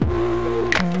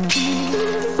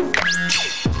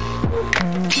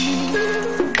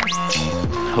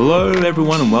Hello,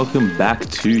 everyone, and welcome back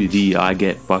to the I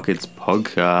Get Buckets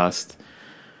podcast.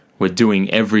 We're doing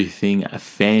everything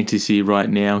fantasy right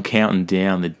now, counting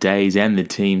down the days and the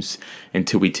teams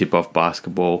until we tip off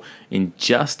basketball in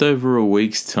just over a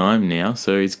week's time now.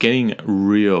 So it's getting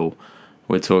real.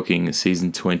 We're talking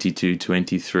season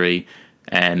 22-23.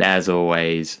 And as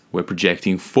always, we're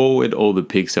projecting forward all the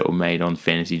picks that were made on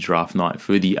fantasy draft night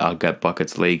for the I Get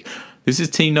Buckets League. This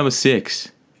is team number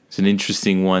 6. It's an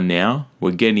interesting one now.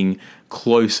 We're getting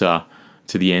closer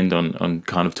to the end on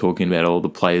kind of talking about all the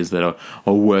players that are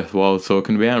worthwhile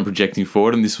talking about and projecting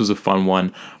forward. And this was a fun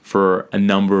one for a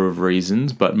number of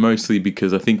reasons, but mostly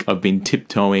because I think I've been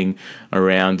tiptoeing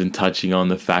around and touching on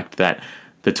the fact that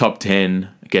the top 10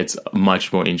 gets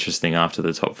much more interesting after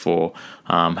the top 4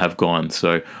 have gone.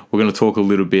 So we're going to talk a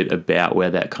little bit about where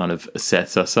that kind of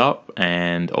sets us up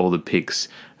and all the picks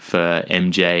for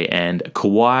MJ and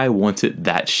Kawhi Wants It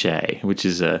That Shea, which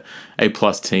is a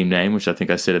plus team name, which I think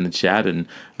I said in the chat, and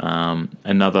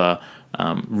another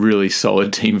really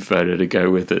solid team photo to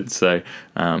go with it. So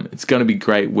it's going to be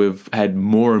great. We've had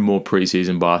more and more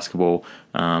preseason basketball,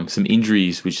 some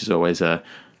injuries, which is always a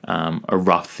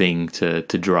rough thing to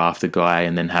draft a guy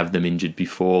and then have them injured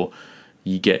before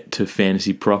you get to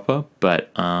fantasy proper.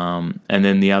 But and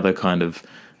then the other kind of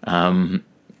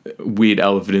weird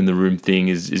elephant in the room thing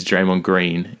is Draymond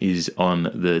Green is on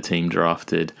the team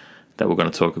drafted that we're going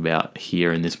to talk about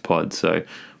here in this pod. So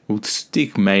we'll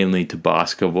stick mainly to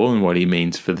basketball and what he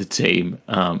means for the team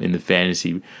in the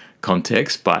fantasy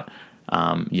context. But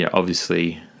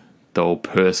obviously the whole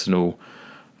personal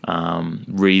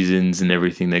reasons and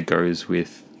everything that goes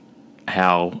with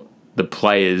how the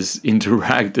players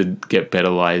interact and get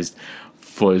penalized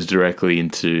flows directly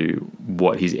into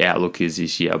what his outlook is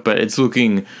this year. But it's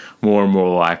looking more and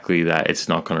more likely that it's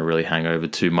not going to really hang over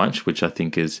too much, which I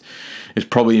think is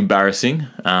probably embarrassing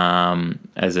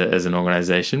as an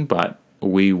organization. But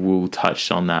we will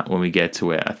touch on that when we get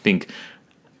to it. I think,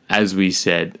 as we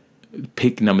said,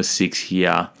 pick number 6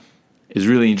 here is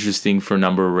really interesting for a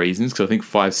number of reasons, because I think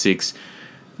 5-6,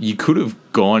 you could have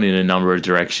gone in a number of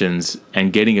directions,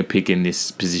 and getting a pick in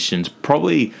this position is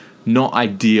probably not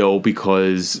ideal,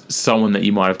 because someone that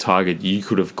you might have targeted, you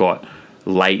could have got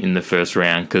late in the first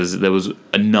round, because there was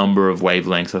a number of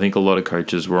wavelengths. I think a lot of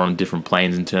coaches were on different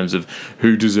planes in terms of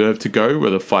who deserved to go,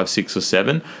 whether 5, 6, or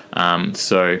 7.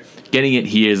 So getting it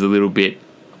here is a little bit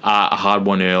a hard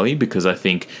one early, because I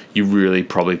think you really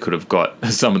probably could have got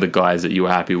some of the guys that you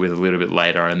were happy with a little bit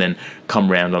later and then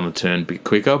come round on the turn a bit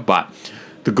quicker. But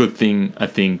the good thing, I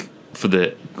think, for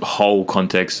the whole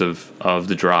context of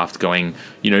the draft going,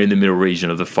 in the middle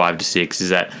region of the 5 to 6, is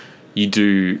that you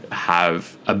do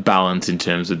have a balance in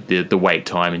terms of the wait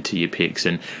time into your picks,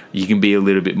 and you can be a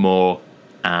little bit more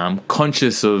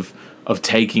conscious of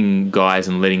taking guys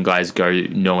and letting guys go,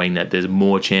 knowing that there's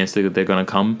more chance that they're going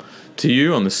to come to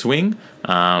you on the swing,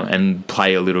 and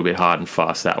play a little bit hard and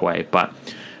fast that way. But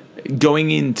going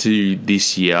into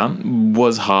this year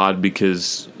was hard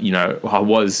because, I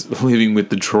was living with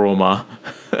the trauma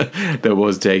that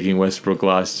was taking Westbrook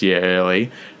last year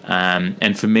early.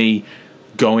 And for me,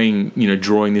 drawing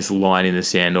this line in the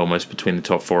sand almost between the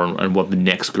top 4 and what the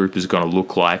next group is going to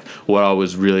look like, what I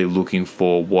was really looking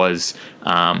for was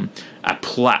a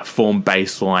platform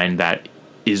baseline that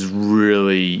is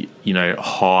really,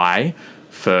 high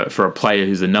for a player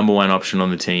who's the number 1 option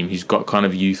on the team, who's got kind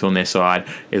of youth on their side,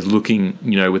 is looking,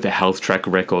 with a health track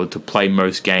record to play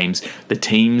most games. The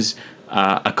teams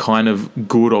are kind of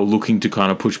good or looking to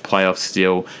kind of push playoffs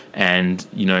still, and,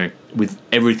 with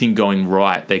everything going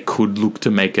right, they could look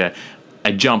to make a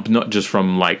jump, not just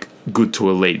from like good to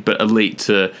elite, but elite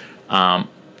to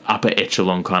upper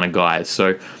echelon kind of guys.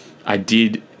 So I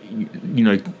did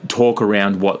talk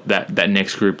around what that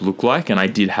next group looked like, and I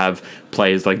did have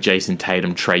players like Jason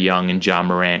Tatum, Trae Young, and Ja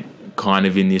Morant kind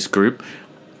of in this group.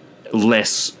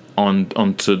 Less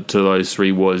to those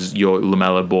 3 was your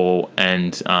LaMelo Ball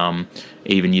and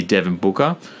even your Devin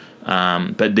Booker.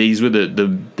 But these were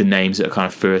the names that kind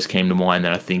of first came to mind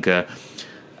that I think are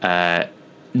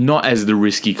not as the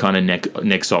risky kind of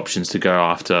next options to go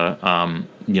after.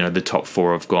 The top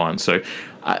 4 have gone. So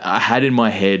I had in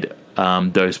my head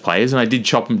those players, and I did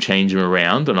change them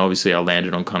around, and obviously I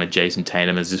landed on kind of Jason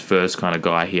Tatum as his first kind of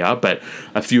guy here, but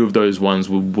a few of those ones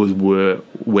were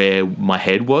where my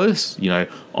head was,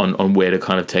 on where to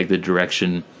kind of take the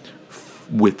direction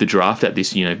with the draft at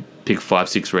this, pick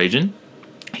 5-6 region.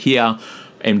 Here,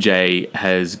 MJ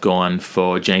has gone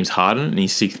for James Harden in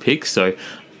his 6th pick, so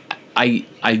I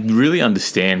really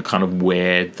understand kind of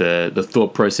where the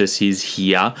thought process is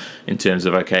here in terms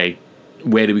of, okay,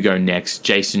 where do we go next?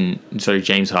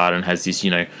 James Harden has this,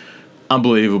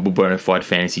 unbelievable bona fide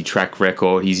fantasy track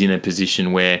record. He's in a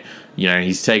position where,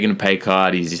 he's taken a pay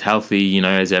cut, he's healthy,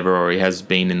 as ever, or he has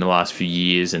been in the last few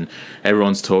years, and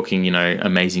everyone's talking,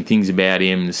 amazing things about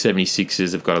him. The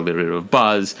 76ers have got a little bit of a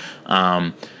buzz.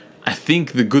 I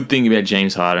think the good thing about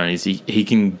James Harden is he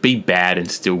can be bad and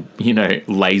still,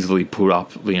 lazily put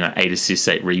up, 8 assists,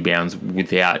 8 rebounds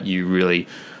without you really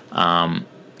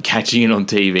catching it on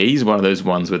TV. He's one of those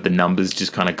ones where the numbers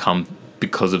just kind of come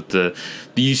because of the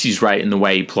usage rate and the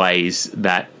way he plays,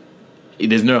 that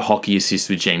there's no hockey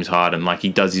assist with James Harden. Like, he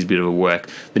does his bit of a work.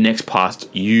 The next pass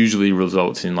usually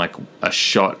results in like a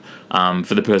shot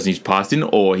for the person he's passed in,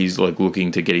 or he's like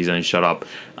looking to get his own shot up,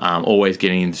 always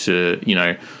getting into,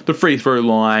 the free throw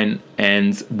line.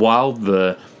 And while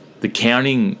the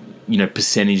counting,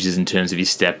 percentages in terms of his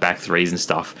step back threes and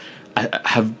stuff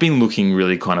have been looking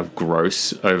really kind of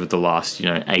gross over the last,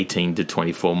 18 to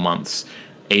 24 months.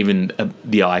 Even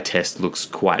the eye test looks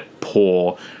quite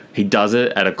poor. He does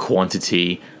it at a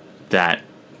quantity that,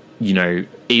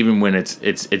 even when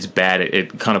it's bad,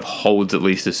 it kind of holds at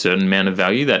least a certain amount of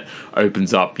value that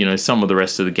opens up, some of the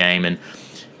rest of the game. And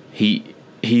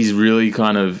he's really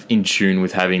kind of in tune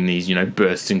with having these,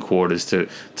 bursts in quarters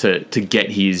to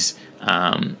get his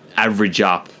average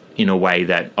up in a way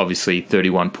that obviously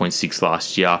 31.6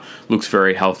 last year looks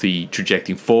very healthy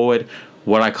trajecting forward.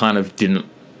 What I kind of didn't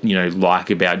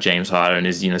like about James Harden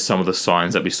is, some of the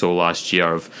signs that we saw last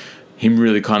year of him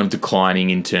really kind of declining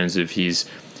in terms of his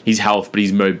health, but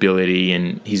his mobility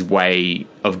and his way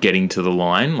of getting to the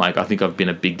line. Like, I think I've been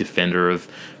a big defender of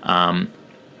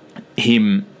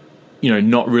him,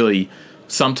 not really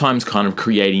sometimes kind of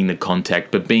creating the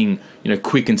contact, but being,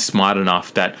 quick and smart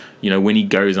enough that, when he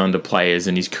goes under players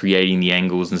and he's creating the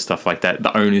angles and stuff like that,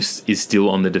 the onus is still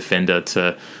on the defender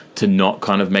to not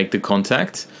kind of make the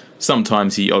contact.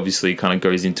 Sometimes he obviously kind of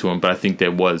goes into him, but I think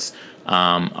there was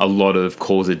a lot of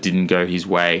calls that didn't go his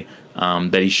way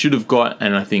that he should have got.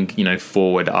 And I think,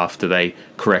 forward after they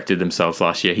corrected themselves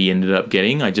last year, he ended up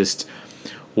getting.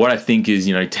 What I think is,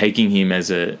 taking him as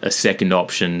a second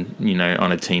option,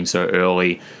 on a team so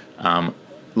early,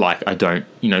 I don't,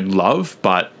 love,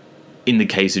 but in the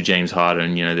case of James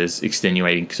Harden, there's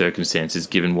extenuating circumstances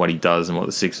given what he does and what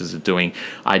the Sixers are doing.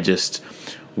 I just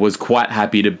was quite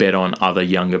happy to bet on other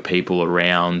younger people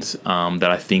around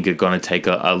that I think are going to take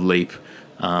a leap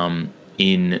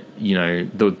in,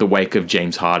 the wake of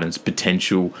James Harden's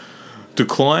potential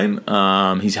decline.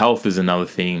 His health is another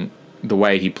thing. The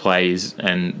way he plays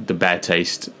and the bad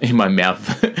taste in my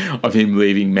mouth of him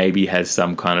leaving maybe has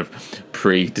some kind of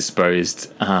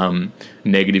predisposed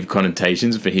negative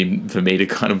connotations for me to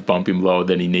kind of bump him lower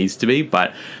than he needs to be.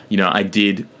 But, I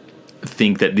did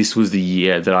think that this was the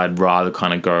year that I'd rather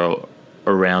kind of go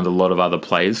around a lot of other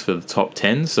players for the top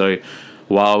 10. So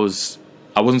while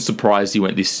I wasn't surprised he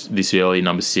went this early,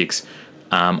 number 6,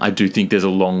 I do think there's a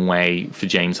long way for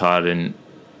James Harden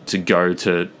to go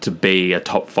to be a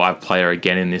top 5 player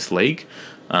again in this league,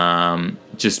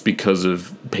 just because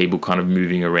of people kind of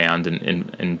moving around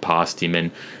and past him,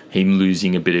 and him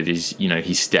losing a bit of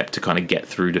his step to kind of get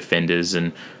through defenders,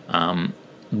 and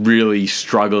really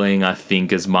struggling, I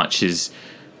think, as much as,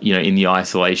 in the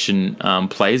isolation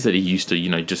plays that he used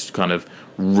to, just kind of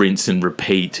rinse and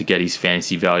repeat to get his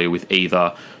fantasy value with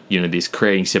either, this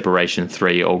creating separation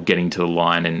 3 or getting to the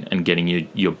line and getting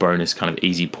your bonus kind of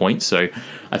easy points. So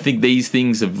I think these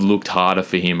things have looked harder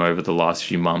for him over the last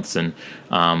few months, and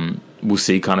we'll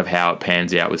see kind of how it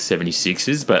pans out with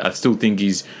 76ers, but I still think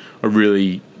he's a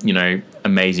really,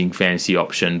 amazing fantasy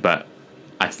option, but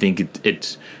I think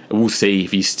we'll see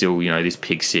if he's still, this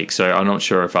pick 6. So I'm not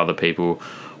sure if other people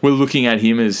were looking at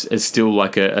him as still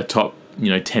like a top,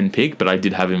 10 pick, but I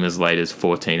did have him as late as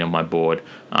 14 on my board.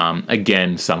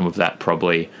 Again, some of that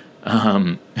probably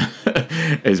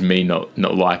is me not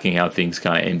liking how things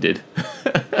kind of ended.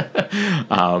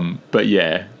 But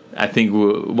yeah, I think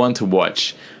we'll one to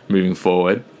watch moving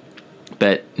forward.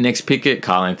 But next pick at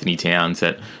Karl Anthony Towns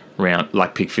at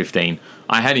pick 15.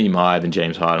 I had him higher than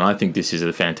James Harden. I think this is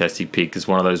a fantastic pick. It's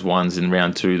one of those ones in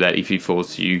round 2 that if he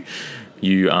falls to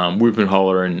you whoop and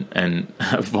holler and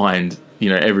find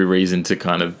every reason to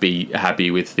kind of be happy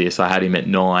with this. I had him at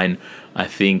 9. I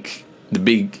think the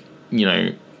big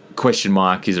question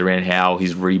mark is around how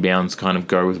his rebounds kind of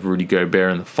go with Rudy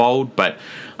Gobert in the fold, but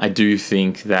I do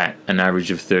think that an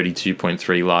average of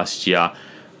 32.3 last year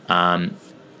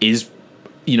is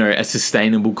a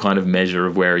sustainable kind of measure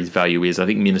of where his value is. I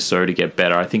think Minnesota get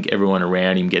better. I think everyone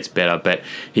around him gets better, but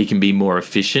he can be more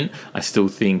efficient. I still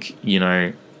think,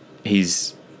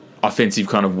 his offensive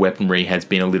kind of weaponry has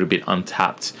been a little bit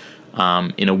untapped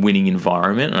in a winning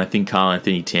environment. And I think Karl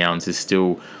Anthony Towns is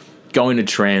still, going to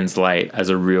translate as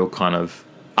a real kind of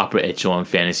upper echelon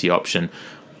fantasy option.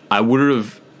 I would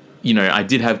have, I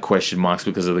did have question marks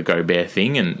because of the Gobert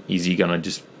thing, and is he going to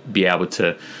just be able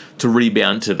to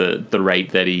rebound to the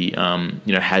rate that he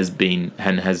has been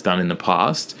and has done in the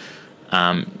past?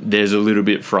 There's a little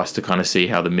bit for us to kind of see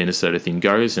how the Minnesota thing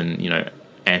goes, and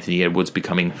Anthony Edwards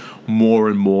becoming more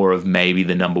and more of maybe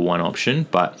the number one option.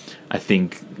 But I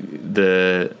think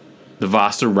the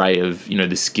vast array of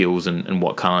the skills and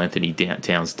what Karl Anthony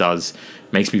Towns does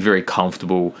makes me very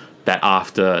comfortable that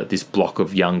after this block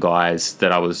of young guys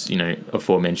that I was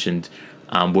aforementioned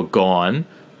were gone,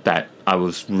 that I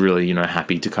was really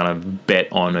happy to kind of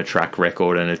bet on a track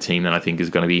record and a team that I think is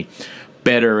going to be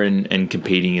better and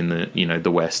competing in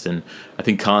the West. And I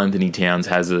think Karl Anthony Towns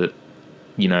has a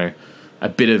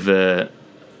bit of a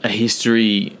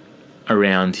history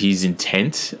around his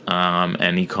intent,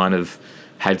 and he kind of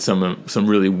had some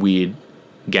really weird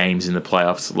games in the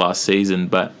playoffs last season.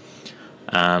 But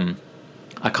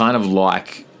I kind of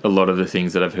like a lot of the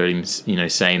things that I've heard him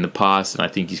say in the past, and I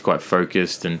think he's quite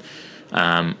focused. And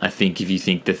I think if you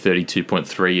think the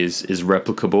 32.3 is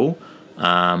replicable,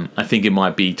 I think it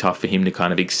might be tough for him to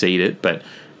kind of exceed it, but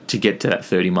to get to that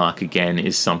 30 mark again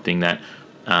is something that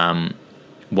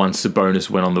once Sabonis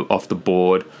went off the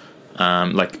board,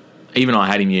 even I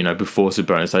had him, before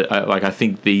Sabonis. I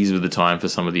think these were the time for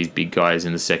some of these big guys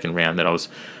in the second round that I was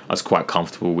quite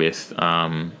comfortable with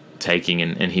taking,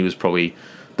 and he was probably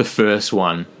the first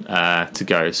one to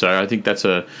go. So I think that's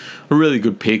a really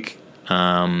good pick,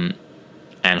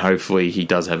 and hopefully he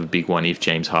does have a big one if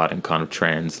James Harden kind of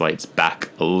translates back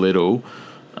a little.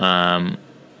 The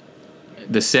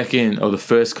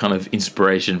first kind of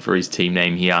inspiration for his team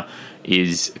name here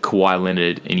is Kawhi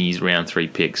Leonard in his round 3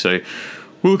 pick. So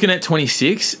we're looking at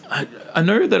 26. I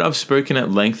know that I've spoken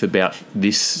at length about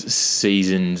this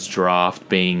season's draft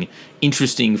being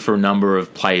interesting for a number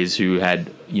of players who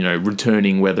had,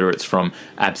 returning, whether it's from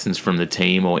absence from the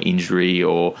team or injury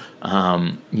or,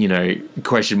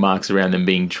 question marks around them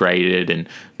being traded and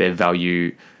their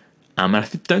value. I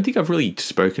don't think I've really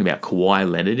spoken about Kawhi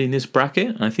Leonard in this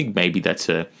bracket. I think maybe that's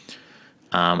a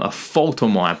fault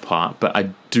on my part, but I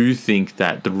do think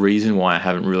that the reason why I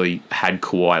haven't really had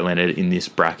Kawhi Leonard in this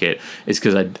bracket is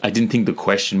because I didn't think the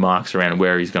question marks around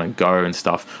where he's going to go and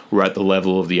stuff were at the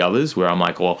level of the others, where I'm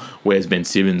like, well, where's Ben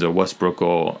Simmons or Westbrook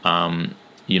or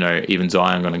even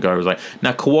Zion going to go? I was like,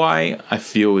 now Kawhi I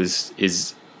feel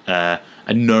is a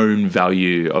known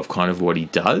value of kind of what he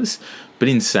does, but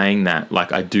in saying that,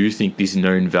 I do think this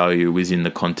known value is in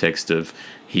the context of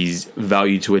his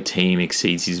value to a team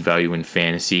exceeds his value in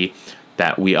fantasy,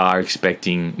 that we are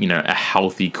expecting, a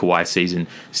healthy Kawhi season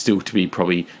still to be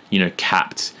probably,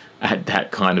 capped at that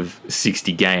kind of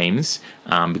 60 games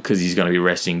because he's going to be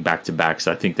resting back-to-back.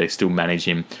 So I think they still manage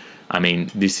him. I mean,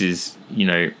 this is,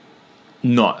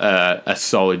 not a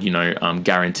solid,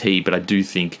 guarantee, but I do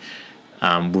think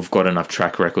we've got enough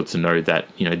track record to know that,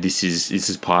 this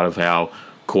is part of how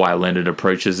Kawhi Leonard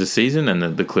approaches the season, and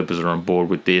the Clippers are on board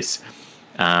with this.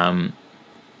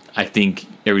 I think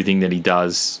everything that he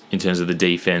does in terms of the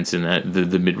defense and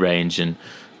the mid-range and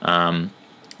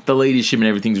the leadership and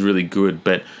everything's really good.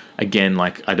 But again,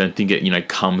 I don't think it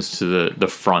comes to the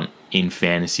front in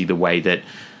fantasy the way that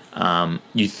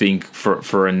you think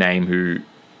for a name who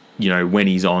when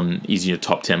he's on is your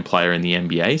top 10 player in the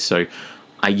NBA. So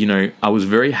I was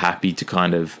very happy to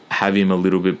kind of have him a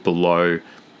little bit below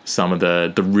some of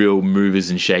the real movers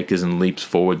and shakers and leaps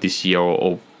forward this year,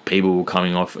 or people were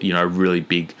coming off, a really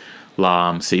big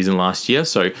season last year.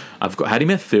 So I've had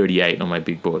him at 38 on my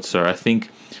big board. So I think,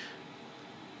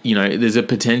 there's a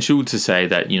potential to say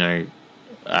that,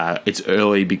 it's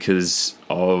early because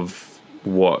of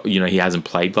what, he hasn't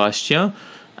played last year.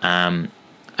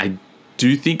 I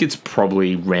do think it's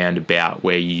probably roundabout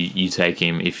where you take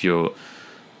him if you're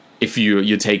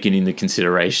taking into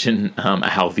consideration a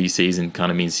healthy season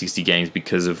kind of means 60 games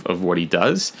because of what he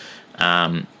does.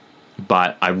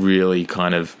 But I really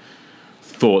kind of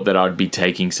thought that I'd be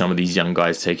taking some of these young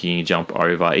guys taking a jump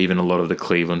over, even a lot of the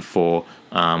Cleveland 4.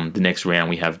 The next round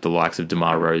we have the likes of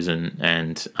DeMar DeRozan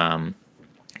and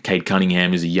Cade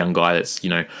Cunningham is a young guy that's,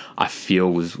 I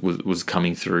feel was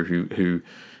coming through who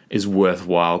is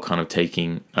worthwhile kind of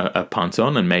taking a punt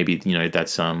on. And maybe,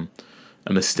 that's a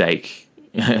mistake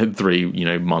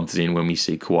 3 months in when we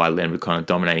see Kawhi Leonard kind of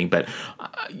dominating. But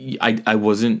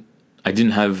I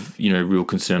didn't have real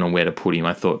concern on where to put him.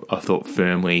 I thought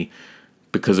firmly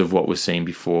because of what we're seeing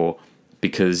before,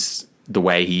 because the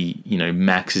way he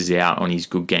maxes out on his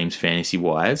good games fantasy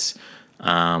wise,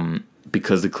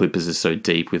 because the Clippers are so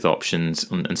deep with options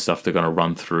and stuff they're going to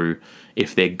run through,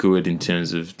 if they're good in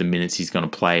terms of the minutes he's going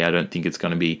to play, I don't think it's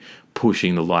going to be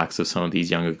pushing the likes of some of these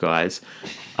younger guys.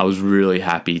 I was really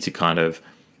happy to kind of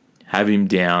have him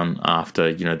down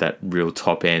after, that real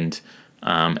top end,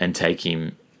 and take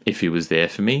him if he was there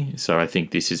for me. So I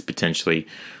think this is potentially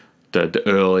the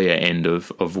earlier end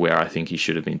of where I think he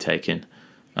should have been taken.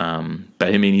 But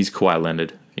I mean, he's Kawhi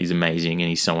Leonard. He's amazing, and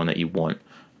he's someone that you want.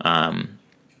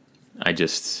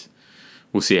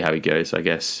 We'll see how he goes, I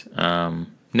guess.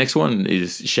 Next one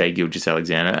is Shai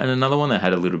Gilgeous-Alexander, and another one that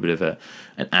had a little bit of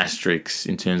an asterisk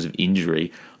in terms of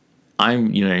injury. I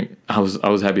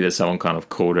was happy that someone kind of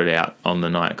called it out on the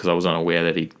night because I was unaware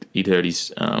that he'd hurt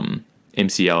his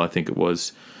MCL, I think it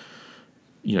was,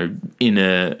 in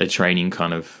a training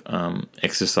kind of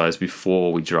exercise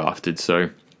before we drafted. So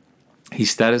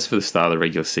his status for the start of the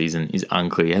regular season is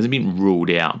unclear. He hasn't been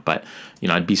ruled out, but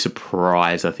I'd be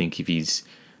surprised, I think, if he's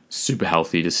super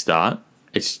healthy to start.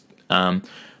 It's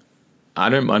I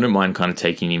don't mind kind of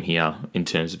taking him here in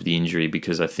terms of the injury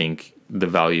because I think the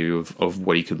value of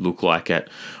what he could look like at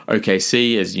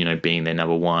OKC as being their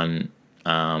number one,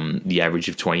 the average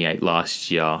of 28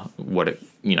 last year,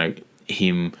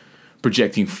 him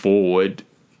projecting forward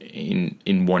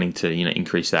in wanting to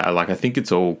increase that. I think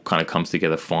it's all kind of comes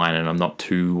together fine, and I'm not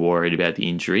too worried about the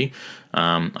injury.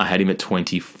 I had him at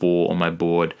 24 on my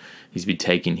board. He's been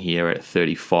taken here at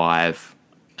 35.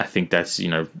 I think that's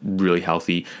really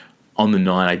healthy. On the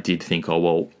night, I did think,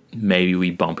 maybe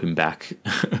we bump him back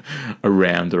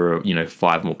around or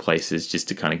 5 more places just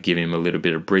to kind of give him a little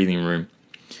bit of breathing room.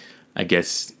 I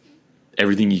guess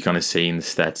everything you kind of see in the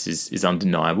stats is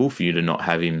undeniable for you to not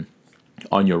have him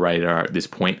on your radar at this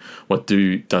point. What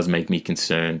does make me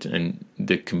concerned, and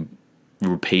the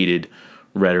repeated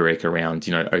rhetoric around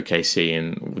OKC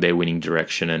and their winning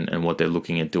direction and what they're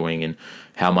looking at doing and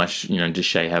how much does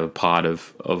Shai have a part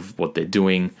of what they're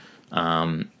doing.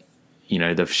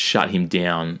 They've shut him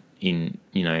down in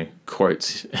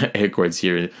quotes, air quotes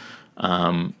here,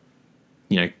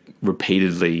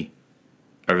 repeatedly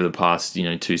over the past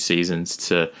 2 seasons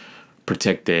to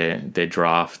protect their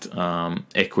draft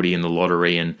equity in the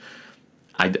lottery. And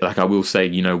I will say,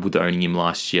 with owning him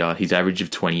last year, his average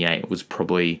of 28 was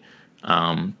probably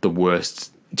the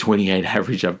worst 28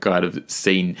 average I've kind of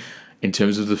seen in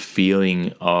terms of the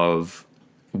feeling of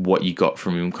what you got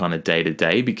from him kind of day to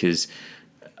day, because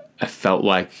I felt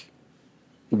like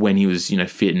when he was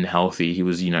fit and healthy, he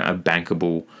was a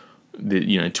bankable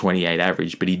 28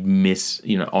 average, but he'd miss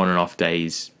on and off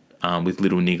days with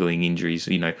little niggling injuries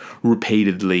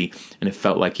repeatedly, and it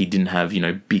felt like he didn't have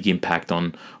big impact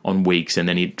on weeks, and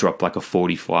then he'd drop like a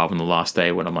 45 on the last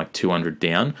day when I'm like 200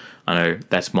 down. I know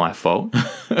that's my fault.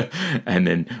 And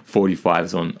then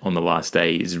 45s on the last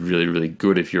day is really, really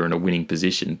good if you're in a winning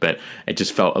position, but it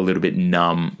just felt a little bit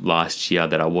numb last year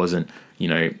that I wasn't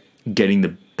getting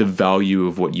the value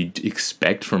of what you'd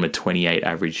expect from a 28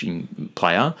 averaging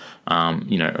player,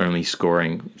 only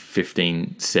scoring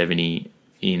 1570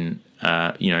 in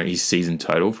his season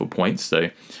total for points. So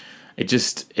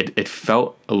it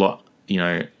felt a lot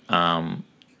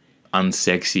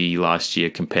unsexy last year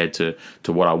compared to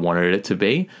what I wanted it to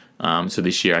be. So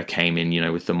this year I came in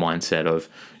with the mindset of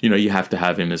you have to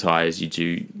have him as high as you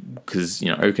do, because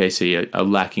OKC are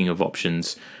lacking of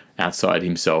options outside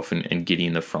himself and Giddey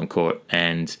in the front court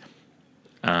and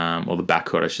or the back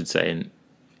court I should say, and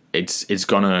it's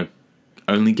gonna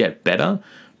only get better,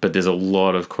 but there's a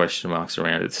lot of question marks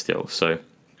around it still. So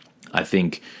I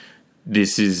think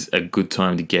this is a good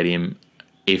time to get him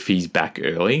if he's back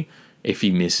early. If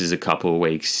he misses a couple of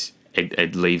weeks,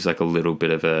 it leaves like a little bit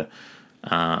of a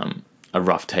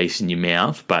rough taste in your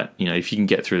mouth. But if you can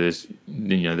get through this,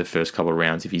 the first couple of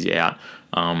rounds, if he's out,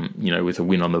 with a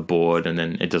win on the board, and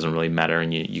then it doesn't really matter,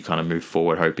 and you kind of move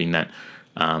forward hoping that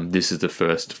this is the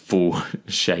first full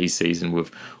Shai season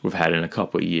we've had in a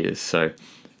couple of years. So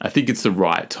I think it's the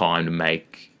right time to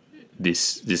make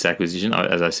this acquisition.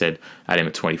 As I said, I had him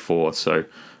at 24, so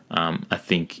I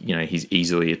think he's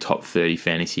easily a top 30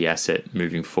 fantasy asset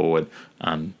moving forward.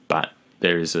 But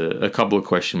there is a couple of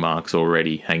question marks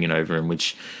already hanging over him,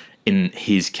 which in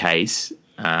his case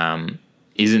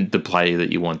isn't the player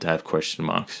that you want to have question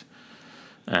marks.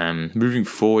 Moving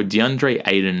forward, DeAndre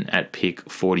Ayton at pick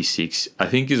 46, I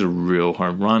think is a real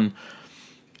home run.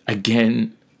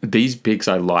 Again, these picks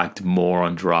I liked more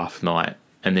on draft night,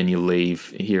 and then you leave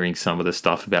hearing some of the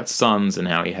stuff about Suns and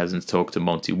how he hasn't talked to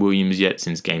Monty Williams yet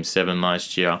since Game 7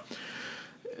 last year.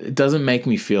 It doesn't make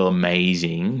me feel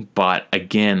amazing, but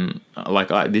again,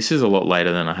 this is a lot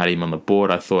later than I had him on the board.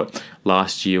 I thought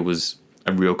last year was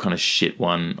a real kind of shit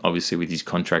one, obviously with his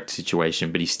contract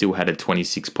situation, but he still had a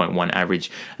 26.1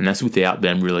 average, and that's without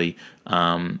them really,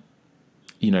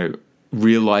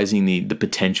 realizing the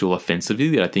potential offensively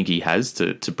that I think he has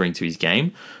to bring to his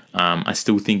game. I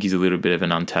still think he's a little bit of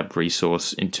an untapped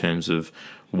resource in terms of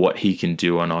what he can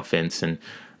do on offense and,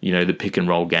 the pick and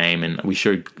roll game. And we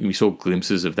saw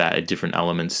glimpses of that at different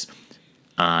elements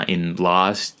in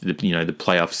the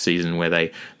playoff season where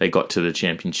they got to the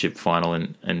championship final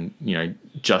and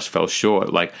just fell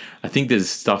short. Like, I think there's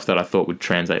stuff that I thought would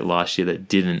translate last year that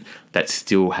didn't, that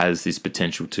still has this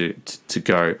potential to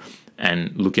go.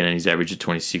 And looking at his average of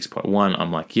 26.1,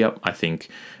 I'm like, yep, I think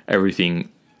everything,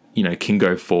 can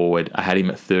go forward. I had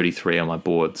him at 33 on my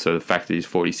board. So the fact that he's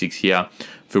 46 here, I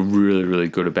feel really, really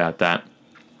good about that.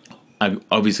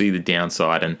 Obviously the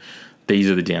downside, and these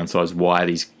are the downsides why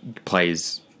these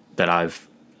players that I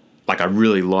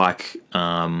really like,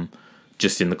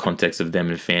 just in the context of them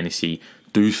in fantasy,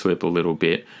 do slip a little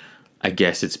bit. I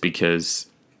guess it's because,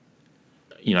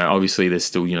 obviously there's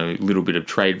still, a little bit of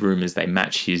trade room as they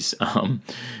match his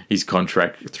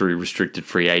contract through restricted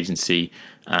free agency.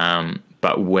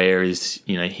 But where is,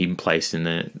 him placed in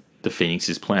the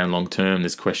Phoenix's plan long term?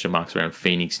 There's question marks around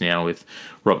Phoenix now with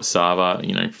Rob Sava,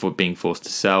 for being forced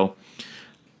to sell.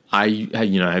 I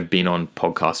have been on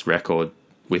podcast record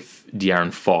with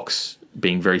De'Aaron Fox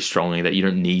being very strongly that you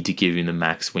don't need to give him the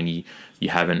max when you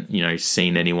haven't,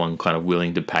 seen anyone kind of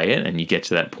willing to pay it, and you get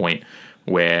to that point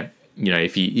where,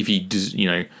 if he does,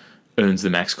 earns the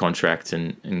max contract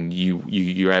and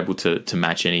you're able to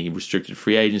match any restricted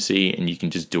free agency, and you can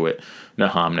just do it, no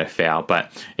harm, no foul.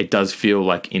 But it does feel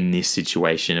like in this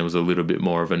situation, it was a little bit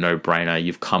more of a no-brainer.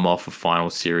 You've come off a final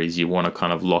series. You want to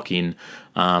kind of lock in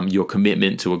your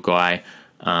commitment to a guy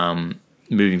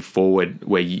moving forward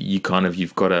where you've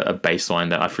got a baseline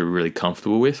that I feel really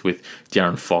comfortable with. With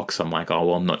De'Aaron Fox, I'm like,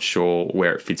 I'm not sure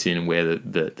where it fits in and where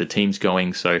the team's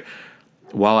going. So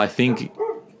while I think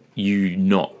you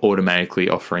not automatically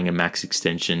offering a max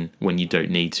extension when you don't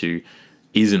need to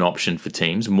is an option for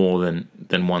teams more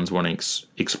than ones want to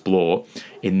explore,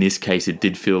 in this case it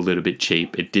did feel a little bit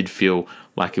cheap. It did feel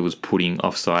like it was putting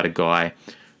offside a guy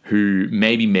who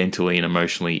maybe mentally and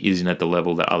emotionally isn't at the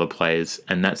level that other players,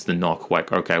 and that's the knock.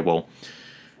 Like, okay, well,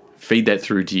 feed that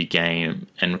through to your game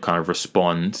and kind of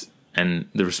respond, and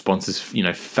the responses,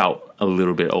 felt a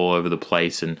little bit all over the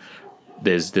place, and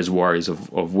there's worries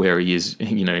of where he is,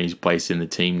 he's placed in the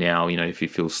team now, if he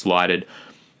feels slighted.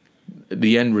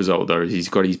 The end result, though, is he's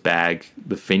got his bag.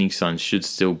 The Phoenix Suns should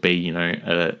still be,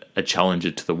 a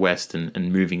challenger to the West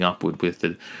and moving upward with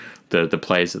the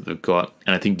players that they've got.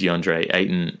 And I think DeAndre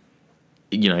Ayton,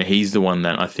 he's the one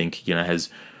that I think,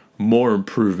 has more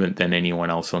improvement than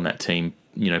anyone else on that team,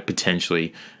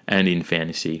 potentially, and in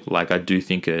fantasy. Like, I do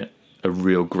think a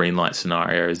real green light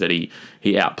scenario is that he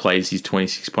outplays his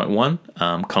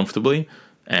 26.1 comfortably.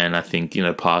 And I think,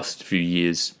 the past few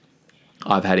years,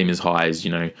 I've had him as high as,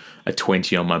 a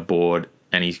 20 on my board,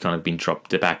 and he's kind of been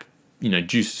dropped back, due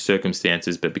to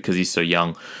circumstances, but because he's so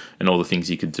young and all the things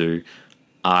he could do,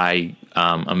 I'm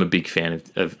a big fan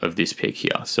of this pick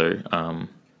here. So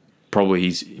probably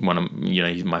he's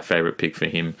he's my favorite pick for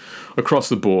him across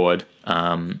the board,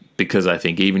 because I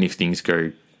think even if things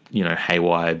go,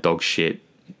 haywire, dog shit,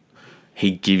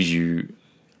 he gives you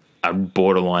a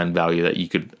borderline value that you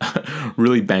could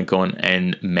really bank on,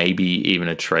 and maybe even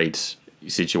a trade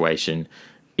situation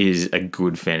is a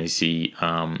good fantasy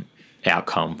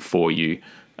outcome for you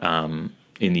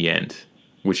in the end,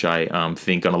 which I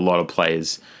think on a lot of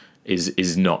players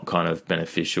is not kind of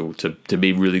beneficial to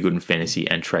be really good in fantasy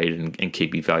and trade and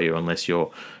keep your value unless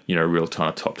you're a real ton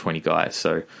of top 20 guys.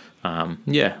 So I'm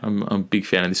a big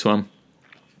fan of this one.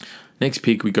 Next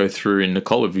pick we go through, and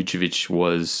Nikola Vucevic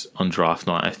was on draft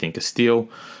night, I think, a steal.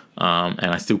 And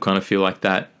I still kind of feel like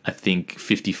that. I think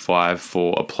 55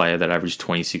 for a player that averaged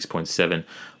 26.7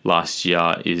 last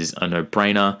year is a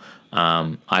no-brainer.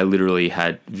 I literally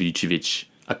had Vucevic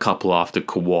a couple after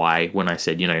Kawhi when I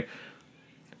said,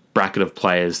 bracket of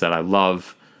players that I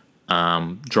love,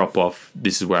 drop off,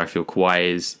 this is where I feel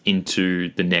Kawhi is,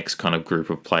 into the next kind of group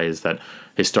of players that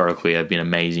historically have been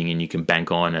amazing and you can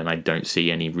bank on, and I don't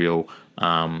see any real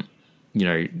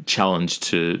challenge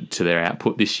to their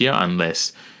output this year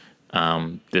unless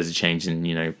there's a change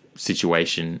in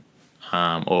situation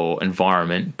or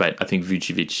environment. But I think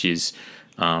Vucevic is,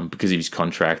 because of his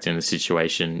contract and the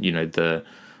situation, the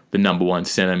number one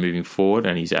center moving forward,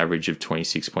 and his average of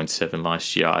 26.7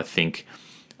 last year, I think,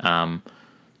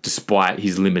 despite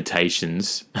his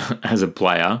limitations as a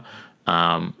player,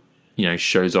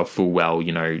 shows off full well,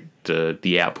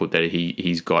 the output that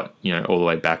he's got, all the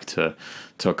way back to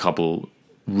a couple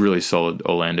really solid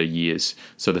Orlando years.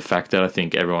 So the fact that I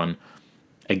think everyone,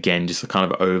 again, just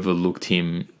kind of overlooked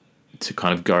him to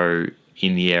kind of go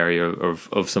in the area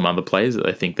of some other players that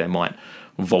they think they might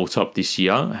vault up this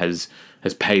year has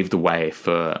paved the way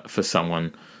for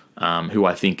someone who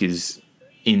I think is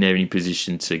in any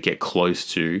position to get close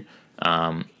to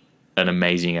an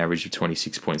amazing average of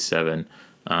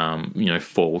 26.7,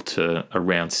 fall to a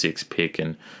round 6 pick.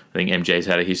 And I think MJ's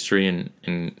had a history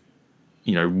in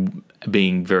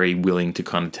being very willing to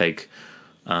kind of take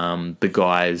the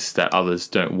guys that others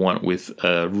don't want with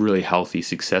a really healthy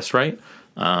success rate.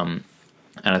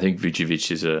 And I think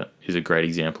Vucevic is a great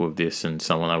example of this, and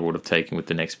someone I would have taken with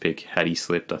the next pick had he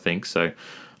slipped, I think. So,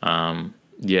 I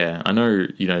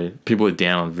know, people are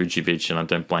down on Vucevic, and I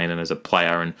don't blame them as a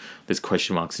player, and there's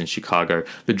question marks in Chicago.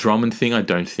 The Drummond thing I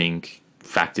don't think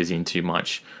factors in too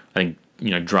much. I think,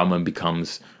 Drummond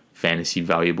becomes fantasy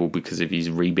valuable because of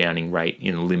his rebounding rate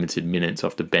in limited minutes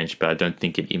off the bench, but I don't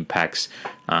think it impacts,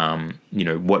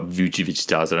 what Vucevic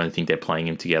does. I don't think they're playing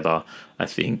him together. I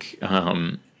think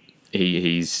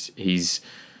he's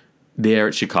there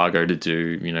at Chicago to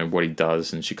do, what he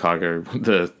does, and Chicago,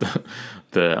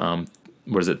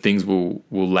 things will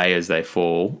lay as they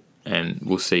fall, and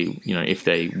we'll see, if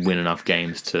they win enough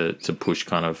games to push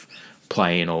kind of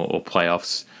play-in or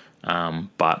playoffs.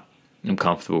 But I'm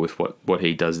comfortable with what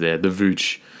he does there. The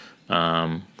Vooch,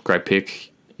 great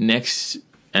pick. Next,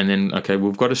 and then, okay,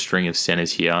 we've got a string of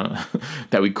centers here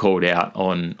that we called out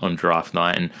on draft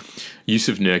night, and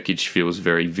Yusuf Nurkic feels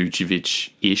very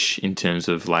Vucevic-ish in terms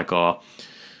of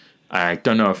I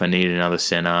don't know if I need another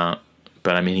center,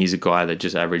 but I mean, he's a guy that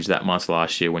just averaged that much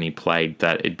last year when he played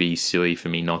that it'd be silly for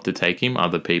me not to take him.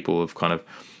 Other people have kind of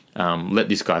let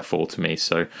this guy fall to me.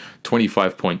 So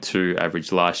 25.2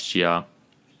 average last year.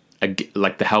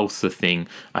 Like the health thing,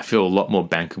 I feel a lot more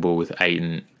bankable with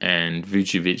Ayton and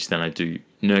Vucevic than I do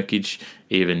Nurkic,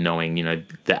 even knowing,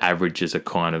 the averages are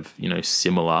kind of,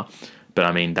 similar. But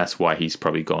I mean, that's why he's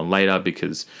probably gone later,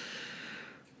 because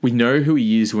we know who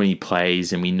he is when he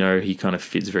plays, and we know he kind of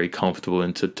fits very comfortable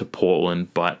into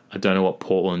Portland, but I don't know what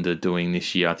Portland are doing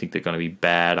this year. I think they're going to be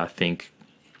bad. I think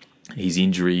his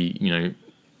injury,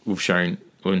 we've shown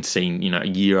and seen,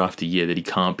 year after year that he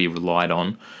can't be relied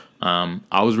on.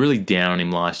 I was really down on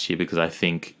him last year because I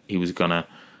think he was going to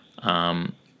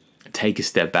take a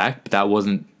step back, but that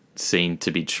wasn't seen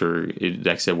to be true. Like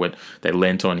I said, when they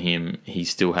lent on him, he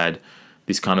still had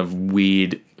this kind of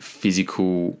weird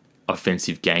physical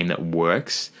offensive game that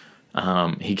works.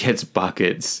 He gets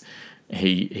buckets.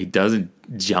 He doesn't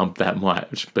jump that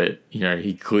much, but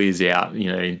he clears out.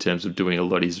 In terms of doing a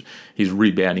lot, he's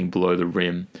rebounding below the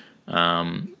rim.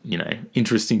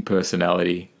 Interesting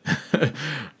personality.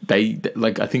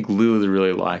 I think Lillard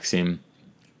really likes him.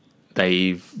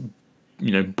 They've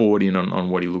bought in on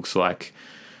what he looks like.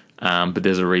 But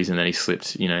there's a reason that he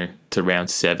slipped, to round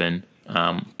 7.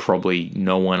 Probably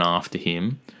no one after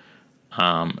him.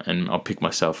 And I'll pick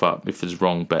myself up if it's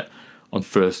wrong, but on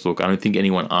first look, I don't think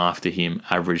anyone after him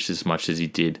averaged as much as he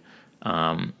did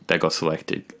that got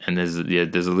selected. And there's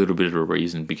a little bit of a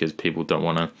reason, because people don't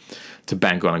want to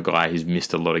bank on a guy who's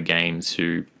missed a lot of games,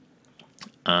 who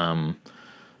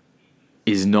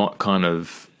is not kind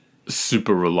of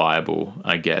super reliable,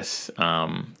 I guess,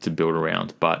 to build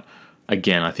around. But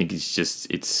again, I think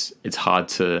it's hard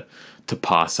to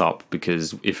pass up,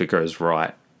 because if it goes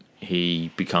right,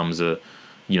 he becomes your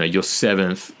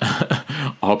 7th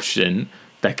option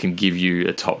that can give you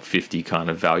a top 50 kind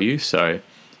of value. So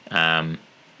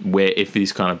where if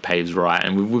this kind of paves right,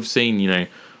 and we've seen,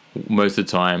 most of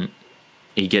the time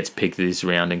he gets picked this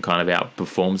round and kind of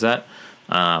outperforms that,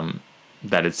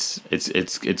 that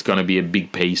it's going to be a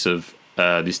big piece of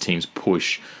this team's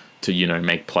push to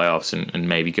make playoffs and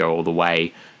maybe go all the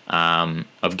way,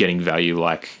 of getting value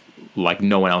like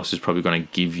no one else is probably going to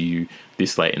give you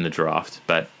this late in the draft.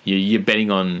 But you're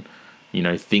betting on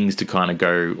things to kind of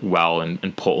go well,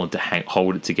 and Portland to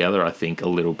hold it together, I think, a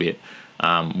little bit,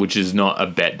 which is not a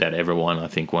bet that everyone, I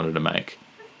think, wanted to make.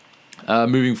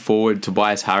 Moving forward,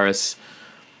 Tobias Harris,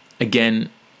 again,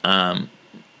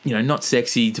 not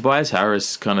sexy. Tobias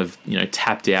Harris kind of,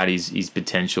 tapped out his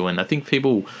potential, and I think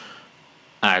people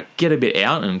get a bit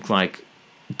out and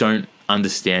don't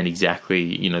understand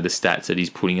exactly, the stats that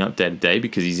he's putting up day to day,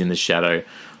 because he's in the shadow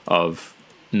of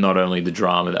not only the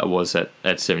drama that was at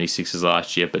 76ers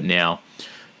last year, but now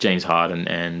James Harden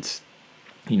and,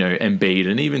 Embiid,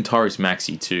 and even Tyrese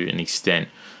Maxey to an extent.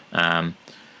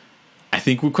 I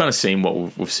think we've kind of seen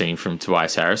what we've seen from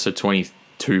Tobias Harris. So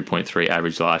 22.3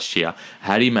 average last year. I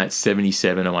had him at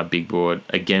 77 on my big board.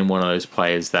 Again, one of those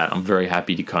players that I'm very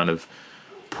happy to kind of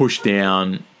push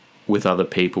down with other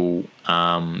people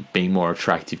being more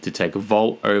attractive to take a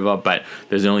vault over, but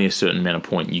there's only a certain amount of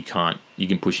point you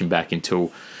can push him back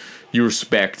until you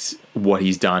respect what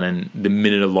he's done and the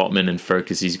minute allotment and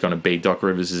focus he's going to be. Doc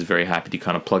Rivers is very happy to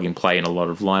kind of plug and play in a lot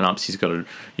of lineups. He's got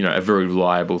a very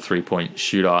reliable 3-point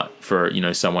shooter for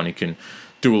someone who can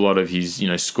do a lot of his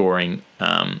scoring,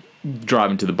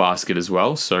 driving to the basket as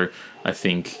well. So I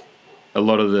think a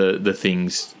lot of the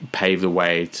things pave the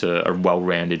way to a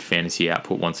well-rounded fantasy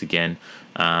output once again.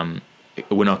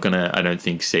 We're not going to, I don't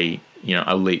think, see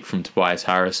a leap from Tobias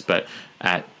Harris, but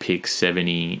at pick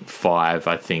 75,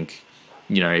 I think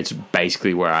it's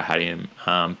basically where I had him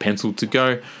penciled to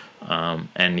go,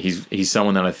 and he's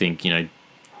someone that I think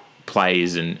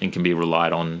plays and can be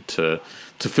relied on to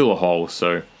fill a hole.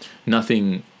 So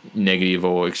nothing negative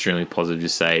or extremely positive to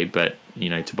say, but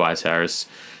Tobias Harris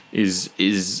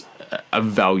is a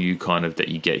value kind of that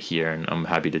you get here, and I'm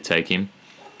happy to take him.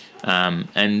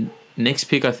 And next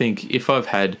pick, I think if I've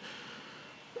had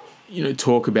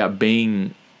talk about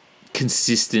being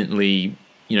consistently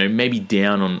maybe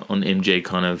down on MJ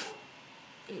kind of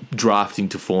drafting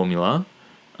to formula,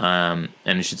 and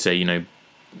I should say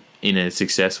in a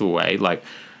successful way, like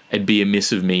it'd be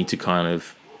amiss of me to kind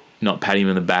of not pat him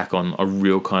in the back on a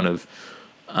real kind of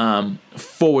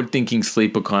forward-thinking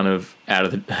sleeper kind of out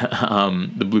of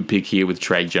the blue pick here with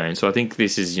Trey Jones. So I think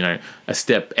this is a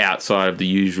step outside of the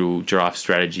usual draft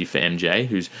strategy for MJ,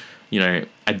 who's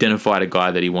identified a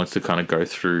guy that he wants to kind of go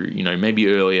through maybe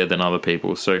earlier than other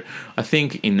people. So I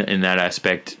think in that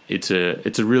aspect it's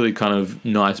a really kind of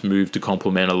nice move to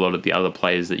complement a lot of the other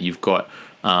players that you've got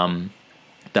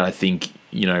that I think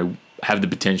have the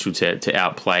potential to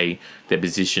outplay their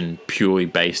position purely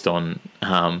based on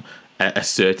a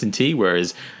certainty,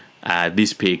 whereas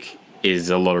this pick is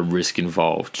a lot of risk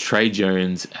involved. Trey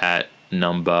Jones at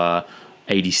number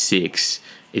 86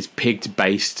 is picked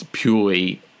based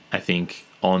purely, I think,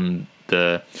 on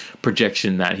the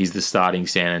projection that he's the starting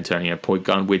San Antonio point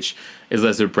guard, which is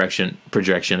less of a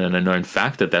projection and a known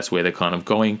fact that that's where they're kind of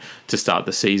going to start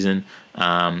the season.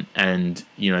 And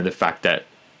the fact that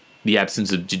the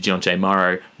absence of DeJounte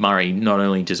Murray not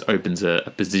only just opens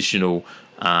a positional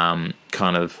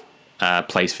kind of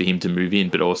place for him to move in,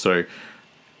 but also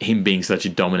him being such a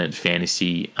dominant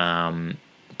fantasy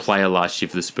player last year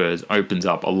for the Spurs opens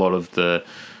up a lot of the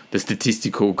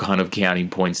statistical kind of counting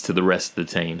points to the rest of the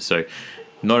team. So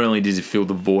not only does he fill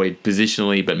the void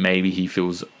positionally, but maybe he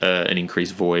fills an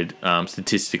increased void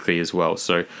statistically as well.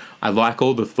 So I like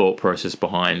all the thought process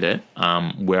behind it.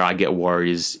 Where I get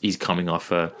worried is he's coming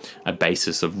off a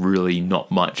basis of really not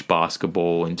much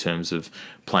basketball in terms of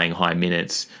playing high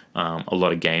minutes, a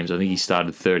lot of games. I think he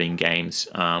started 13 games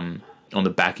on the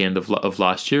back end of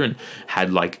last year and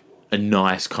had like a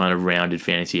nice kind of rounded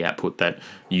fantasy output that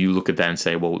you look at that and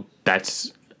say, well,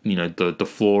 that's the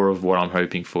floor of what I'm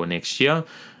hoping for next year.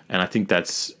 And I think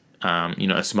that's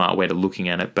a smart way to looking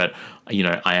at it. But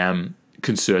I am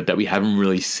concerned that we haven't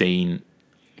really seen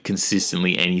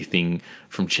consistently anything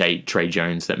from Trey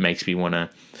Jones that makes me want to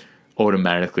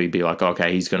automatically be like,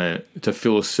 okay, he's going to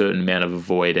fill a certain amount of a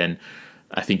void. And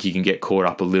I think you can get caught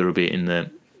up a little bit in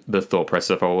the thought process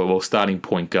of, oh, well, starting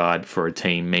point guard for a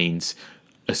team means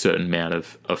a certain amount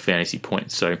of fantasy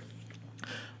points. So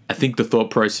I think the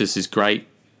thought process is great.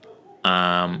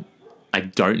 I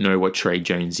don't know what Trey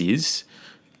Jones is,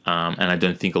 and I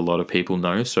don't think a lot of people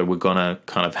know. So we're going to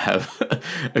kind of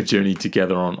have a journey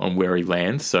together on where he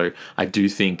lands. So I do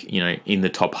think, in the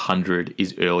top 100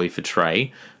 is early for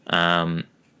Trey. But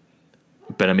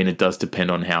I mean, it does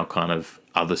depend on how kind of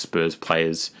other Spurs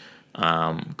players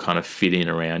kind of fit in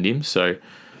around him. So,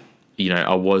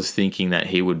 I was thinking that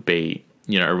he would be,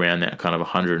 around that kind of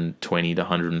 120 to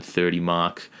 130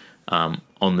 mark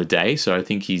on the day. So I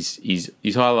think he's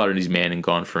highlighted his man and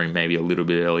gone for him maybe a little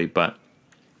bit early, but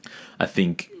I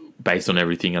think based on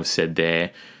everything I've said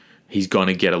there, he's going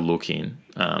to get a look in.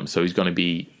 So he's going to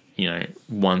be,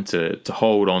 one to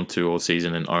hold on to all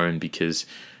season and own because,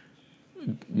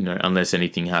 unless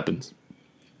anything happens,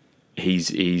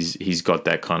 he's got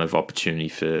that kind of opportunity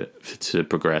to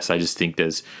progress. I just think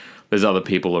there's other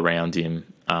people around him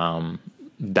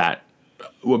that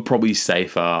were probably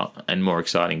safer and more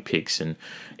exciting picks. And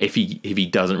if he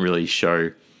doesn't really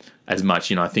show as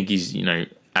much, I think he's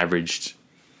averaged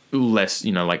less,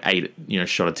 like 8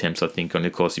 shot attempts, I think, on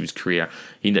the course of his career.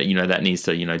 That needs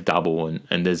to double,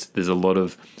 and there's a lot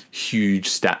of huge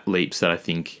stat leaps that I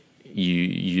think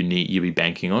you'll be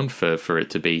banking on for it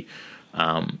to be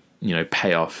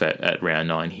pay off at round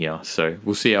 9 here. So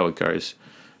we'll see how it goes.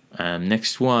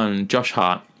 Next one, Josh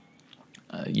Hart.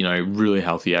 Really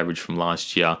healthy average from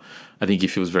last year. I think he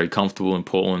feels very comfortable in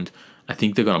Portland. I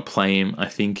think they're going to play him. I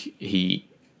think he,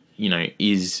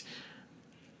 is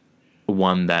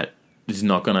one that is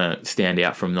not going to stand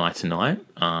out from night to night.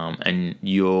 And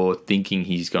you're thinking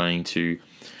he's going to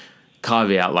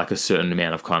carve out like a certain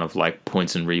amount of kind of like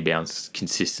points and rebounds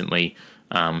consistently,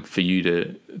 for you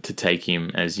to take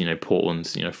him as,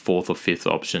 Portland's, fourth or fifth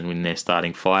option when they're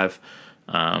starting five.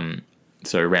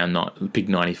 So around pick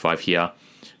 95 here.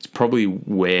 It's probably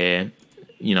where,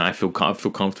 I feel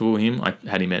comfortable with him. I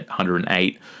had him at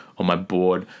 108 on my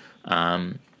board,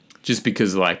 just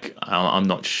because like I'm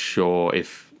not sure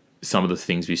if some of the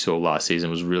things we saw last season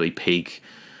was really peak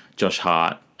Josh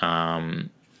Hart,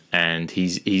 and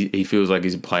he feels like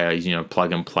he's a player. He's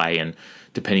plug and play, and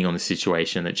depending on the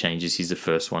situation that changes, he's the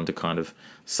first one to kind of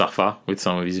suffer with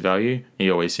some of his value. He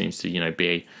always seems to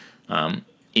be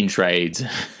in trades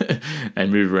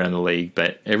and move around the league,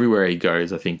 but everywhere he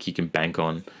goes, I think he can bank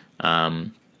on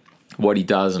what he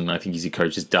does, and I think he's a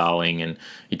coach's darling, and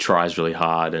he tries really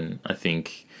hard, and I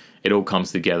think it all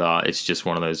comes together. It's just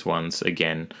one of those ones,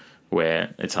 again,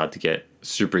 where it's hard to get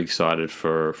super excited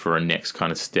for a next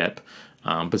kind of step,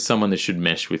 but someone that should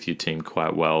mesh with your team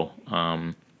quite well.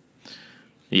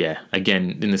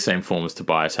 Again, in the same form as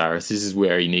Tobias Harris, this is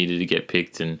where he needed to get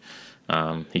picked, and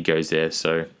he goes there,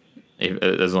 so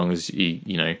as long as he,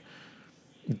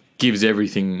 gives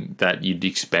everything that you'd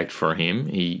expect for him,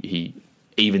 he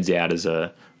evens out as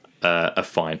a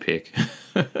fine pick.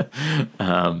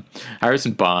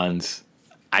 Harrison Barnes,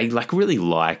 I really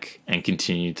like and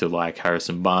continue to like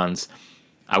Harrison Barnes.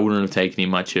 I wouldn't have taken him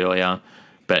much earlier,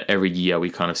 but every year we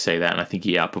kind of say that, and I think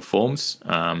he outperforms.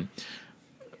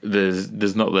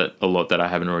 There's not a lot that I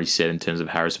haven't already said in terms of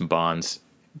Harrison Barnes,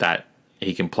 that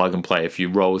he can plug and play a few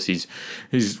roles. He's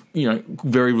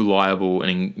very reliable,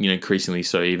 and increasingly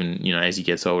so, even as he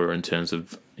gets older, in terms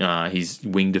of his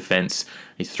wing defense.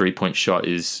 His 3-point shot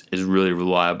is really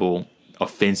reliable.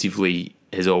 Offensively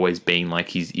has always been like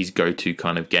his go-to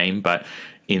kind of game, but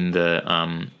in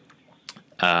the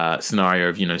scenario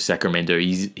of Sacramento,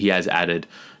 he has added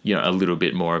a little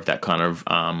bit more of that kind of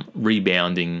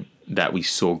rebounding that we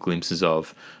saw glimpses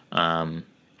of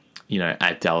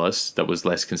at Dallas, that was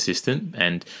less consistent.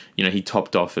 And, he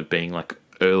topped off at being like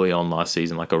early on last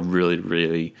season, like a really,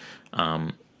 really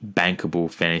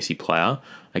bankable fantasy player.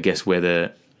 I guess where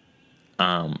the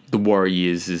worry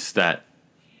is that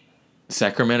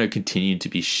Sacramento continued to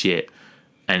be shit,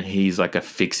 and he's like a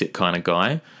fix-it kind of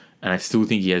guy. And I still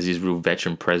think he has his real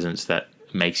veteran presence that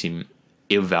makes him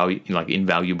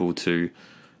invaluable to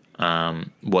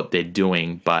what they're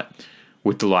doing. But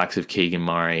with the likes of Keegan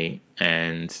Murray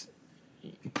and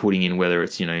putting in whether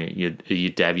it's your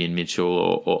Davion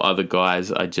Mitchell or other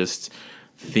guys, I just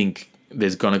think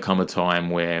there's going to come a time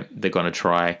where they're going to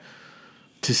try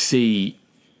to see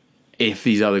if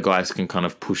these other guys can kind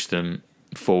of push them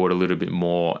forward a little bit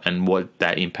more, and what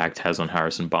that impact has on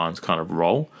Harrison Barnes' kind of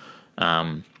role.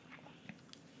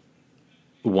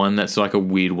 One that's like a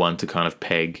weird one to kind of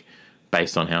peg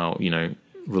based on how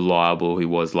reliable he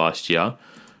was last year.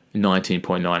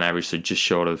 19.9 average, so just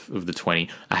short of the 20.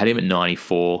 I had him at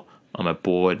 94 on my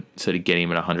board, so to get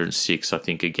him at 106, I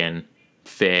think, again,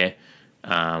 fair,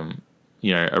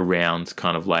 around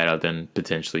kind of later than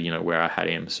potentially, where I had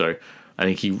him. So I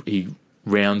think he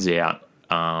rounds out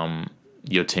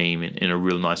your team in a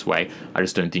real nice way. I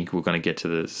just don't think we're going to get to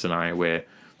the scenario where,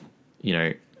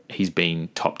 he's been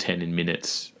top 10 in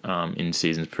minutes in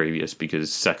seasons previous,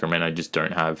 because Sacramento just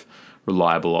don't have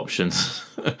reliable options.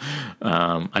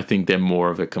 I think they're more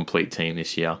of a complete team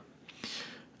this year.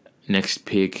 Next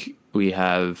pick, we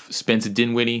have Spencer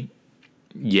Dinwiddie.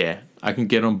 Yeah, I can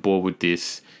get on board with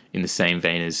this in the same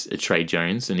vein as Trey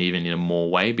Jones, and even in a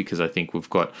more way, because I think we've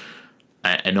got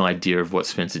an idea of what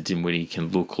Spencer Dinwiddie can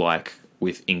look like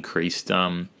with increased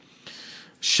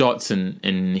shots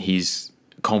and his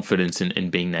confidence in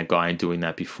being that guy and doing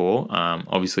that before.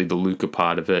 Obviously, the Luka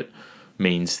part of it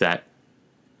means that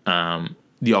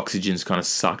the oxygen's kind of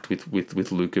sucked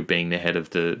with Luka being the head of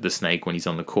the snake when he's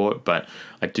on the court. But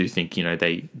I do think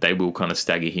they will kind of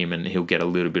stagger him, and he'll get a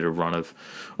little bit of run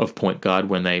of point guard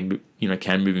when they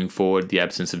can moving forward. The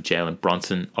absence of Jalen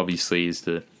Brunson obviously is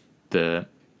the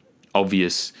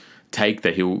obvious take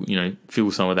that he'll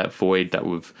fill some of that void that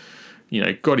we've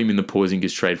got him in the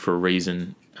Porzingis trade for a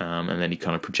reason, and then he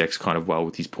kind of projects kind of well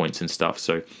with his points and stuff.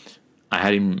 So I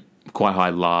had him quite high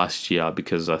last year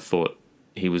because I thought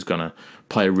he was going to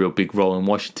play a real big role in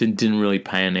Washington. Didn't really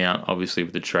pan out, obviously,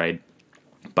 with the trade.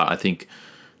 But I think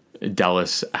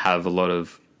Dallas have a lot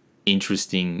of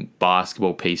interesting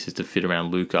basketball pieces to fit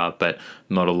around Luka, but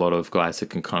not a lot of guys that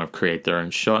can kind of create their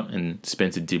own shot. And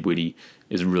Spencer Dinwiddie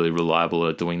is really reliable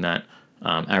at doing that.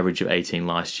 average of 18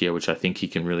 last year, which I think he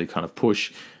can really kind of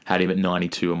push. Had him at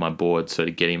 92 on my board, so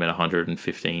to get him at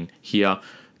 115 here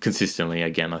consistently,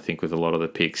 again, I think with a lot of the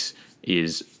picks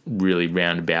is really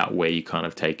roundabout where you kind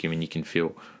of take him, and you can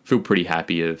feel pretty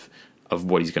happy of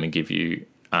what he's going to give you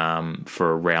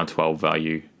for a round 12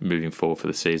 value moving forward for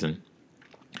the season.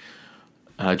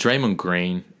 Draymond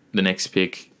Green, the next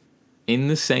pick, in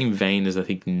the same vein as I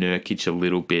think Nurkic a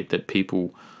little bit, that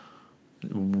people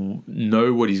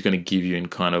know what he's going to give you and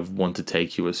kind of want to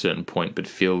take you at a certain point, but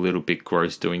feel a little bit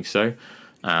gross doing so.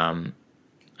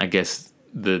 I guess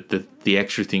the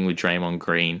extra thing with Draymond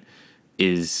Green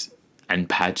is, and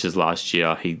patches last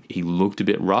year, he looked a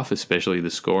bit rough, especially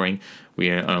the scoring.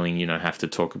 We only have to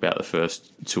talk about the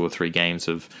first 2 or 3 games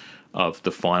of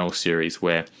the final series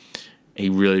where he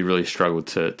really struggled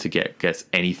to get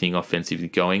anything offensively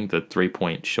going. The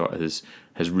 3-point shot has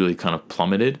really kind of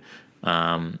plummeted.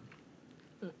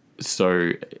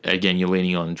 So again, you're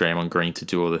leaning on Draymond Green to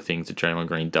do all the things that Draymond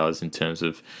Green does in terms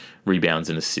of rebounds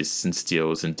and assists and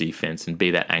steals and defense, and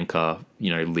be that anchor,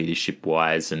 leadership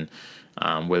wise, and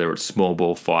whether it's small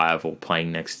ball 5 or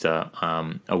playing next to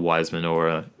a Wiseman or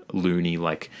a Looney,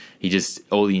 like he just,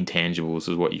 all the intangibles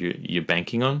is what you're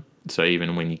banking on. So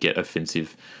even when you get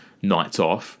offensive nights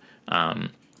off,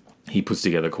 he puts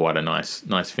together quite a nice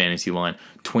fantasy line.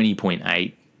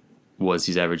 20.8 was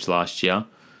his average last year.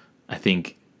 I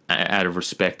think, out of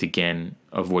respect again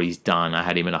of what he's done, I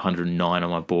had him at 109 on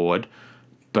my board,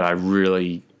 but I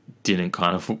really didn't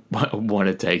kind of want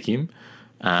to take him.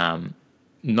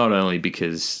 Not only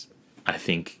because I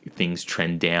think things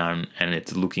trend down and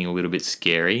it's looking a little bit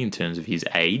scary in terms of his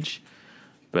age,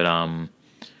 but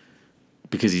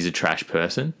because he's a trash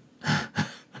person.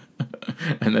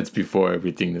 And that's before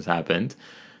everything that's happened.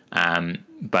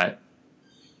 But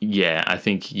yeah, I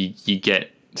think you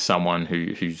get someone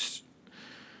who's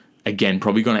again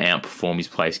probably going to outperform his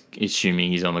place, assuming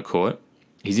he's on the court.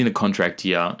 He's in a contract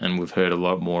year, and we've heard a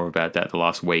lot more about that the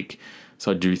last week.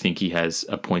 So I do think he has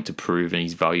a point to prove and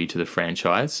his value to the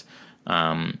franchise.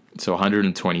 So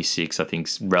 126, I think,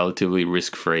 is relatively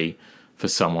risk-free for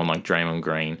someone like Draymond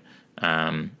Green,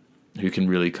 who can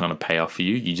really kind of pay off for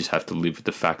you. You just have to live with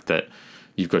the fact that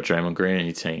you've got Draymond Green on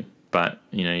your team. But,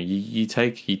 you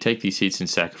take these hits and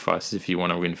sacrifices if you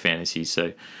want to win fantasy.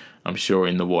 So I'm sure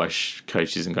in the wash,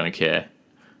 coach isn't going to care.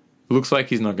 Looks like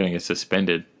he's not going to get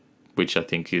suspended, which I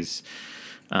think is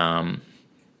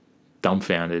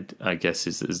dumbfounded, I guess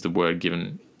is the word,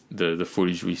 given the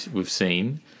footage we've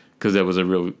seen, because there was a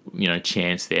real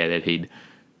chance there that he'd,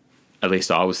 at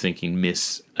least I was thinking,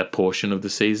 miss a portion of the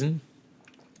season.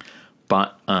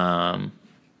 But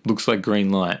looks like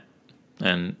green light,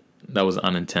 and that was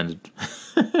unintended.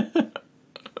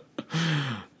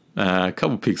 A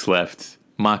couple picks left.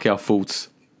 Markelle Fultz.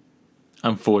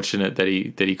 Unfortunate that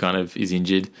he kind of is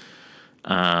injured.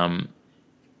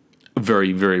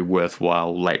 Very, very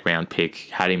worthwhile late round pick.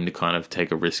 Had him to kind of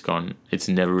take a risk on. It's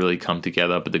never really come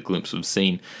together, but the glimpse we've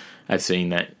seen, I've seen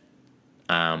that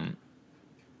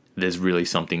there's really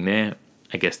something there.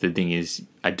 I guess the thing is,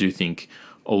 I do think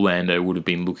Orlando would have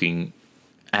been looking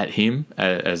at him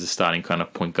as a starting kind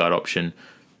of point guard option.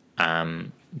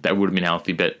 That would have been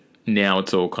healthy, but now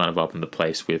it's all kind of up in the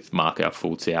place with Markelle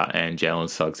Fultz out and Jalen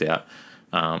Suggs out.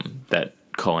 That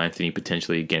Cole Anthony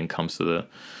potentially again comes to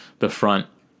the front.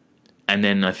 And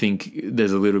then I think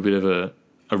there's a little bit of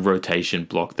a rotation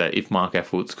block that if Markelle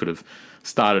Fultz could have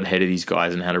started ahead of these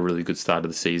guys and had a really good start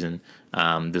of the season,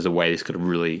 there's a way this could have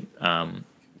really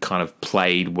kind of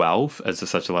played well as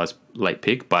such a late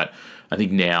pick. But I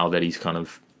think now that he's kind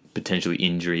of potentially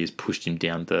injury has pushed him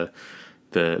down the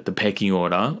pecking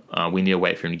order, we need to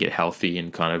wait for him to get healthy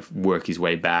and kind of work his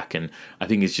way back. And I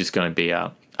think it's just going to be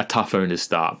a tough one to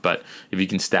start. But if you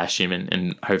can stash him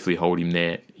and hopefully hold him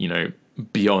there,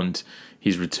 beyond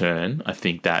his return, I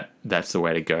think that's the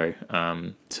way to go.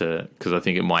 Because I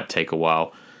think it might take a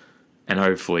while, and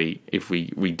hopefully, if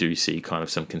we do see kind of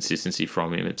some consistency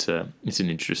from him, it's an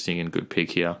interesting and good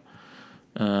pick here.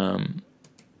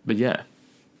 But yeah,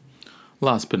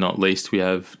 last but not least, we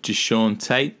have Jae'Sean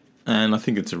Tate, and I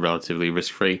think it's a relatively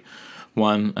risk-free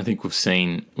one. I think we've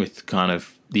seen with kind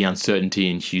of the uncertainty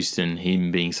in Houston,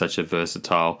 him being such a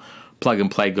versatile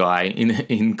plug-and-play guy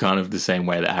in kind of the same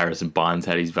way that Harrison Barnes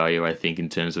had his value, I think, in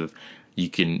terms of you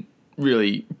can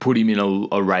really put him in an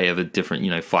array of different,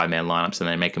 5-man lineups and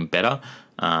they make him better.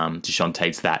 Jae'Sean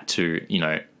Tate's that to,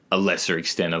 a lesser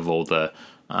extent of all the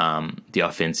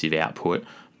offensive output.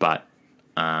 But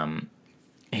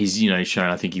he's, shown,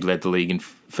 I think he led the league in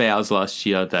fouls last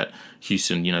year, that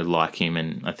Houston, like him,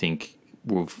 and I think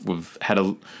we've had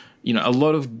a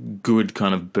lot of good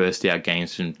kind of burst out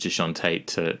games from Deshaun Tate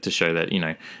to show that,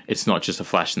 it's not just a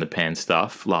flash in the pan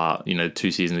stuff.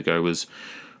 2 seasons ago was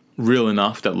real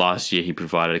enough that last year he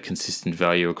provided a consistent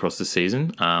value across the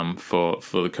season for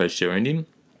the coach Joe Indian.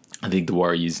 I think the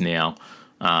Warriors now,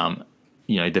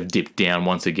 they've dipped down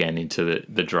once again into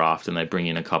the draft, and they bring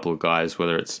in a couple of guys,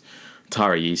 whether it's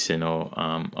Tari Eason or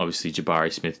obviously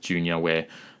Jabari Smith Jr., where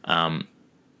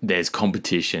there's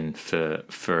competition for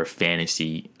a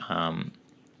fantasy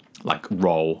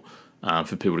role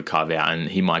for people to carve out, and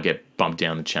he might get bumped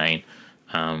down the chain.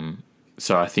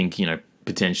 So I think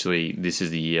potentially this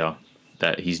is the year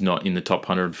that he's not in the top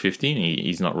 150 and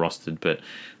he's not rostered, but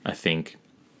I think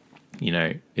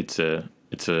it's a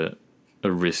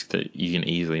risk that you can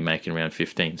easily make in round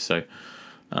 15. So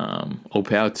all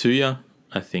power to you.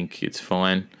 I think it's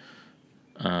fine.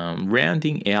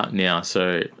 Rounding out now,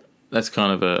 so that's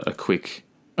kind of a quick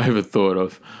overthought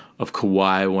of Kawhi.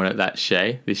 I wanted that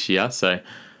Shea this year. So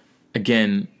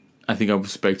again, I think I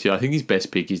spoke to you. I think his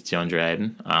best pick is DeAndre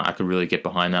Ayton. I could really get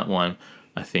behind that one.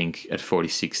 I think at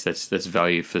 46, that's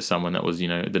value for someone that was the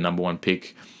number one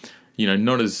pick.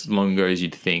 Not as long ago as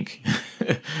you'd think.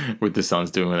 With the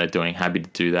Suns doing what they're doing, happy to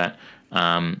do that.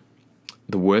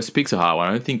 The worst picks are hard.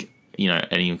 I don't think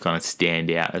any kind of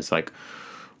stand out as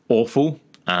awful.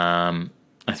 I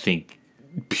think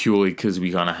purely because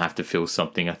we kind of have to feel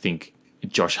something. I think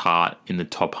Josh Hart in the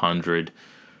top 100,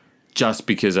 just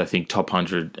because I think top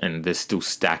 100, and there's still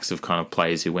stacks of kind of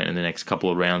players who went in the next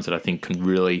couple of rounds that I think can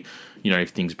really, if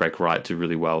things break right, do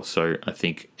really well. So I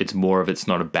think it's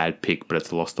not a bad pick, but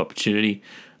it's a lost opportunity.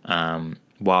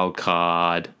 Wild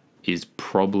card is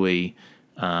probably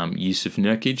Yusuf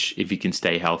Nurkic. If he can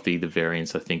stay healthy, the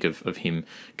variance I think of him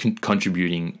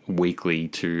contributing weekly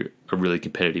to a really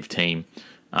competitive team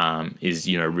is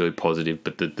really positive,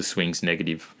 but the swing's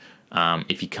negative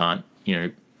if he can't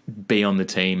be on the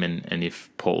team, and if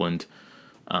Portland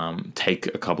take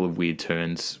a couple of weird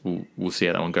turns, we'll see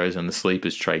how that one goes. And the sleep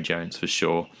is Trey Jones for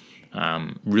sure.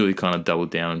 Really kind of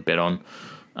doubled down and bet on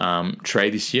Trey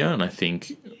this year, and I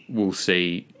think we'll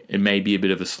see. It may be a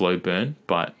bit of a slow burn,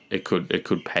 but it could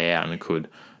pay out, and it could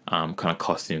kind of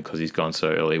cost him because he's gone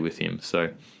so early with him.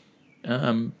 So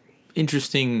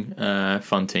interesting,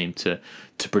 fun team to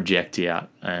project out,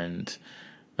 and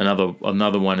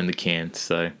another one in the can.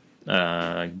 So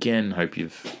again, hope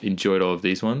you've enjoyed all of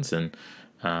these ones and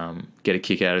get a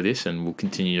kick out of this, and we'll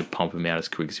continue to pump them out as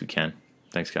quick as we can.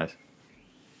 Thanks, guys.